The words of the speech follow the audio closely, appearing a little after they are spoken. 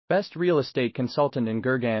Best Real Estate Consultant in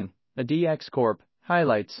Gurgaon, ADX Corp,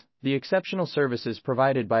 highlights the exceptional services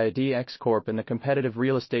provided by ADX Corp in the competitive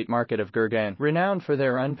real estate market of Gurgaon. Renowned for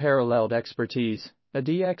their unparalleled expertise,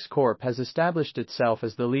 ADX Corp has established itself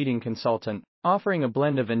as the leading consultant, offering a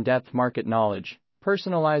blend of in-depth market knowledge,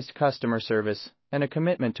 personalized customer service, and a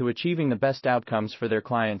commitment to achieving the best outcomes for their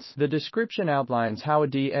clients. The description outlines how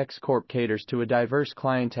ADX Corp caters to a diverse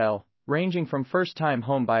clientele, ranging from first-time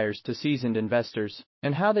home buyers to seasoned investors,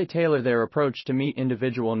 and how they tailor their approach to meet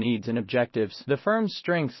individual needs and objectives. The firm's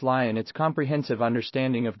strengths lie in its comprehensive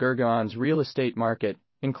understanding of Gurgaon's real estate market,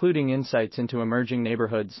 including insights into emerging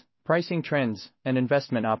neighborhoods, pricing trends, and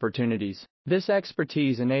investment opportunities. This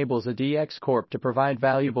expertise enables ADX Corp to provide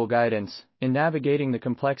valuable guidance in navigating the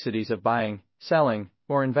complexities of buying, selling,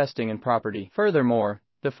 or investing in property. Furthermore,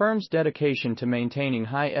 the firm's dedication to maintaining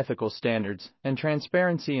high ethical standards and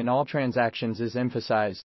transparency in all transactions is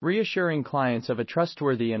emphasized, reassuring clients of a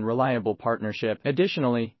trustworthy and reliable partnership.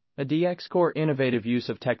 Additionally, ADX Corp's innovative use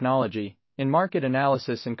of technology in market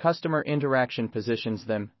analysis and customer interaction positions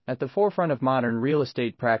them at the forefront of modern real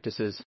estate practices.